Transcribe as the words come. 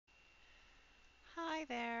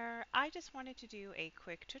I just wanted to do a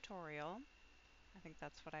quick tutorial. I think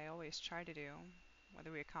that's what I always try to do.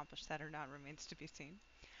 Whether we accomplish that or not remains to be seen.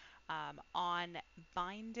 On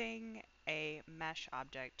binding a mesh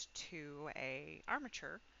object to a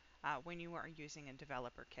armature when you are using a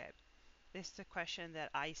developer kit. This is a question that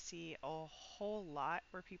I see a whole lot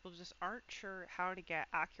where people just aren't sure how to get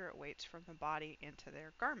accurate weights from the body into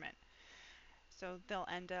their garment. So they'll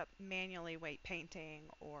end up manually weight painting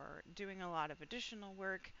or doing a lot of additional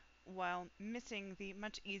work while missing the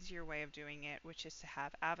much easier way of doing it, which is to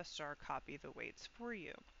have Avastar copy the weights for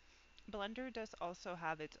you. Blender does also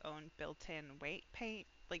have its own built-in weight paint,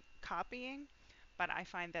 like copying, but I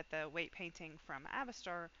find that the weight painting from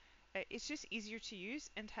Avastar it's just easier to use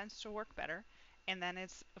and tends to work better. And then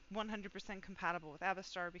it's 100% compatible with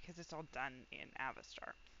Avastar because it's all done in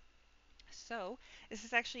Avastar. So this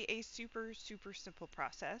is actually a super simple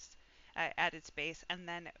process at its base, and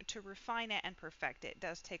then to refine it and perfect it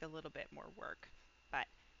does take a little bit more work. But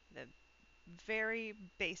the very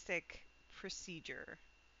basic procedure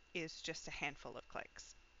is just a handful of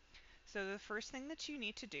clicks. So the first thing that you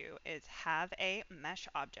need to do is have a mesh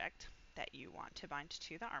object that you want to bind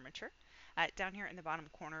to the armature. Down here in the bottom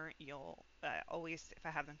corner, you'll always, if I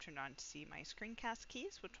have them turned on, see my screencast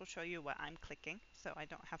keys, which will show you what I'm clicking, so I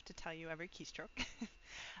don't have to tell you every keystroke.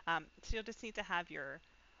 So you'll just need to have your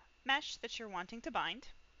mesh that you're wanting to bind.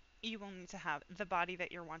 You will need to have the body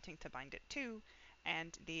that you're wanting to bind it to,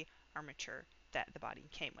 and the armature that the body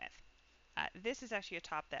came with. This is actually a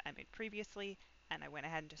top that I made previously, and I went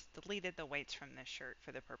ahead and just deleted the weights from this shirt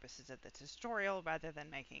for the purposes of the tutorial rather than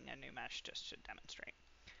making a new mesh just to demonstrate.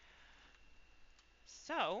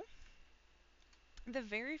 So the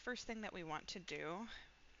very first thing that we want to do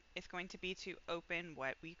is going to be to open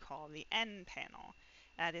what we call the N panel.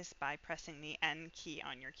 That is by pressing the N key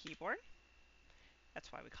on your keyboard.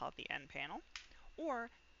 That's why we call it the N panel. Or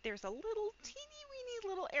there's a little teeny weeny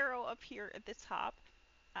little arrow up here at the top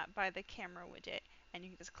by the camera widget, and you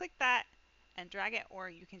can just click that and drag it, or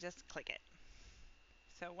you can just click it.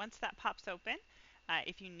 So once that pops open,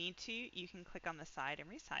 if you need to, you can click on the side and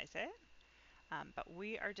resize it. But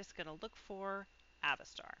we are just going to look for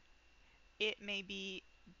Avastar. It may be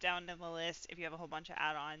down in the list if you have a whole bunch of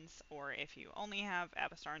add-ons, or if you only have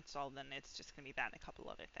Avastar installed, then it's just going to be that and a couple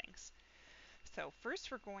other things. So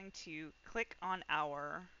first we're going to click on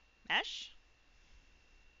our mesh.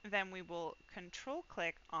 Then we will control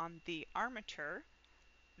click on the armature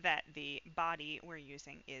that the body we're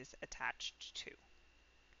using is attached to.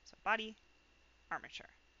 So body, armature.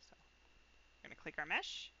 So we're going to click our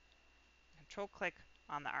mesh, control click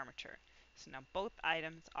on the armature. So now both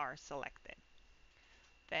items are selected.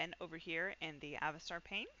 Then over here in the Avastar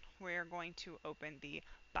pane, we're going to open the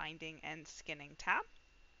binding and skinning tab.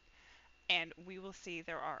 And we will see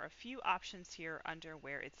there are a few options here under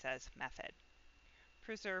where it says method.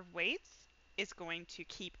 Preserve weights is going to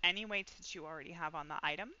keep any weights that you already have on the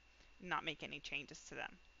item, not make any changes to them.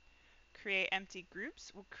 Create empty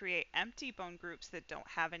groups will create empty bone groups that don't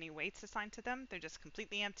have any weights assigned to them. They're just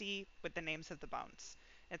completely empty with the names of the bones.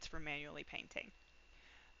 It's for manually painting.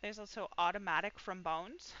 There's also automatic from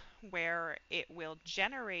bones, where it will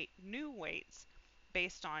generate new weights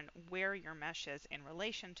based on where your mesh is in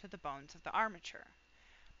relation to the bones of the armature.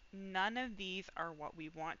 None of these are what we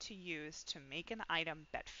want to use to make an item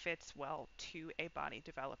that fits well to a body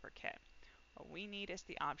developer kit. What we need is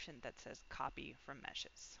the option that says copy from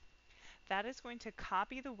meshes. That is going to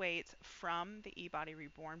copy the weights from the eBody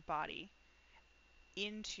Reborn body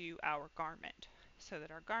into our garment so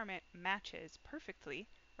that our garment matches perfectly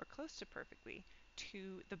or close to perfectly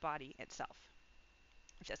to the body itself.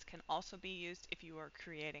 This can also be used if you are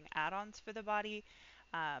creating add-ons for the body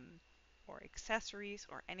or accessories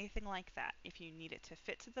or anything like that. If you need it to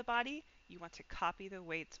fit to the body, you want to copy the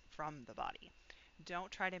weights from the body.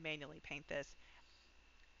 Don't try to manually paint this.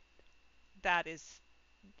 That is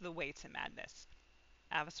the way to madness.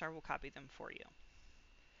 Avastar will copy them for you.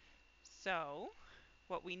 So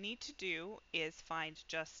what we need to do is find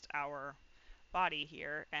just our body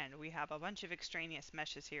here, and we have a bunch of extraneous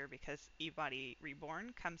meshes here because eBody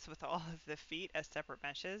Reborn comes with all of the feet as separate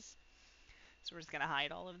meshes. So we're just going to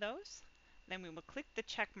hide all of those. Then we will click the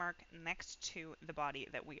check mark next to the body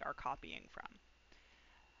that we are copying from.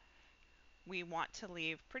 We want to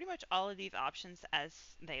leave pretty much all of these options as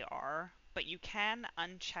they are, but you can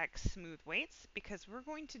uncheck smooth weights because we're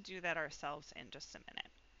going to do that ourselves in just a minute.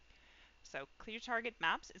 So clear target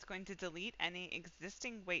maps is going to delete any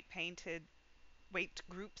existing weight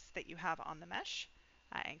groups that you have on the mesh,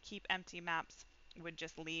 and keep empty maps would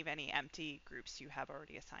just leave any empty groups you have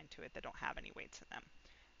already assigned to it that don't have any weights in them.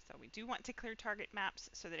 So we do want to clear target maps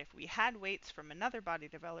so that if we had weights from another body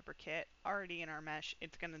developer kit already in our mesh,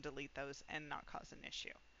 it's going to delete those and not cause an issue.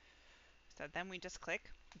 So then we just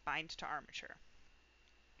click bind to armature.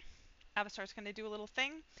 Avastar is going to do a little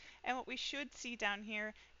thing, and what we should see down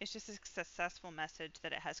here is just a successful message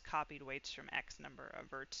that it has copied weights from X number of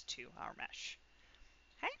verts to our mesh.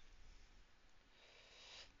 Okay.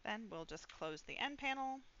 Then we'll just close the end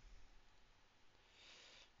panel.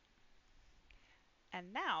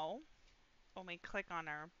 And now, when we click on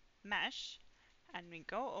our mesh and we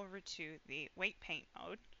go over to the weight paint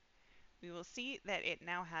mode, we will see that it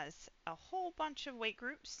now has a whole bunch of weight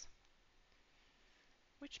groups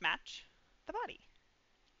which match the body.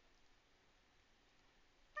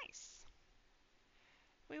 Nice.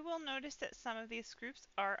 We will notice that some of these groups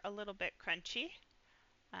are a little bit crunchy.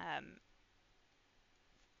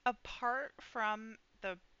 Apart from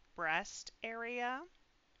the breast area,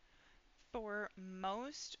 for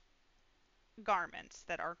most garments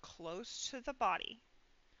that are close to the body,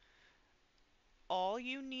 all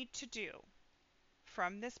you need to do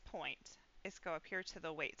from this point is go up here to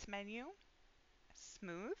the weights menu,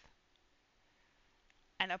 smooth,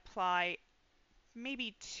 and apply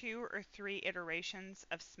maybe 2 or 3 iterations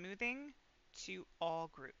of smoothing to all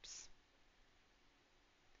groups.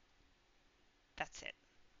 That's it.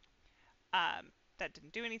 That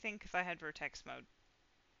didn't do anything because I had vertex mode,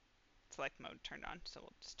 select mode turned on, so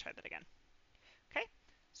we'll just try that again. Okay,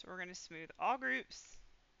 so we're going to smooth all groups,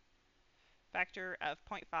 factor of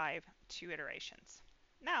 0.5, 2 iterations.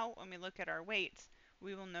 Now, when we look at our weights,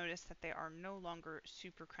 we will notice that they are no longer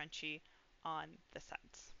super crunchy on the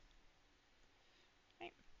sides.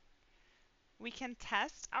 Right. We can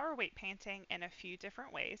test our weight painting in a few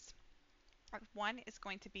different ways. One is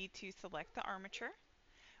going to be to select the armature.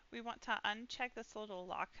 We want to uncheck this little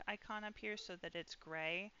lock icon up here so that it's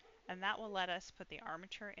gray, and that will let us put the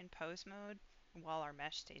armature in pose mode while our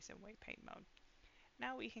mesh stays in weight paint mode.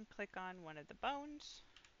 Now we can click on one of the bones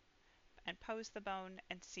and pose the bone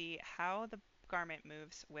and see how the garment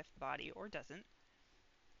moves with the body or doesn't.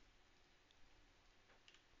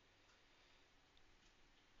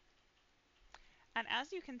 And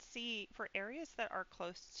as you can see, for areas that are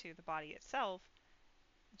close to the body itself,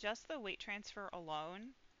 just the weight transfer alone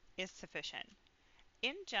is sufficient.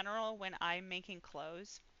 In general, when I'm making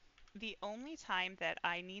clothes, the only time that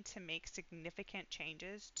I need to make significant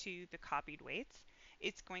changes to the copied weights,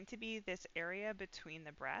 it's going to be this area between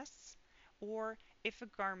the breasts, or if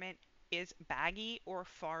a garment is baggy or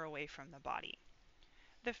far away from the body.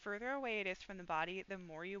 The further away it is from the body, the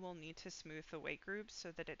more you will need to smooth the weight groups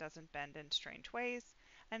so that it doesn't bend in strange ways.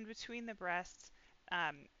 And between the breasts,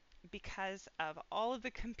 because of all of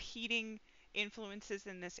the competing influences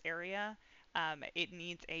in this area, it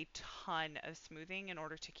needs a ton of smoothing in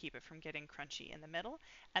order to keep it from getting crunchy in the middle.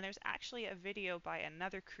 And there's actually a video by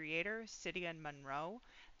another creator, Sidian Monroe,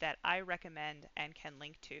 that I recommend and can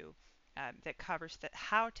link to that covers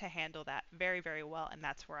how to handle that very, very well. And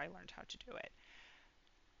that's where I learned how to do it.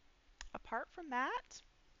 Apart from that,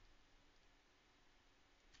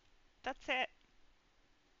 that's it.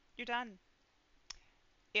 You're done.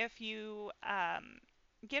 If you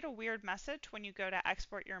get a weird message when you go to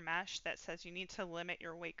export your mesh that says you need to limit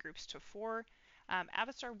your weight groups to 4,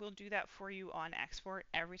 Avastar will do that for you on export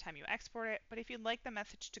every time you export it. But if you'd like the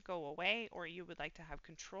message to go away, or you would like to have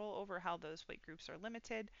control over how those weight groups are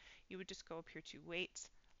limited, you would just go up here to weights,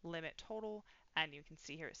 limit total, and you can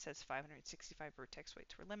see here it says 565 vertex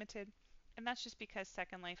weights were limited. And that's just because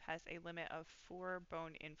Second Life has a limit of 4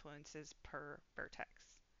 bone influences per vertex.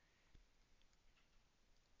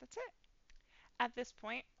 That's it. At this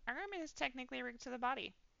point, our garment is technically rigged to the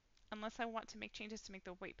body. Unless I want to make changes to make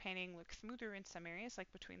the weight painting look smoother in some areas,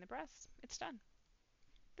 like between the breasts, it's done.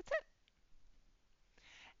 That's it.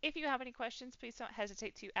 If you have any questions, please don't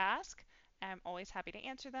hesitate to ask. I'm always happy to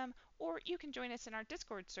answer them. Or you can join us in our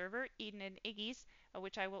Discord server, Eden and Iggy's,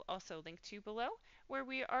 which I will also link to below, where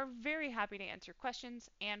we are very happy to answer questions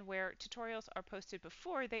and where tutorials are posted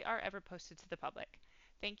before they are ever posted to the public.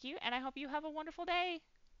 Thank you, and I hope you have a wonderful day.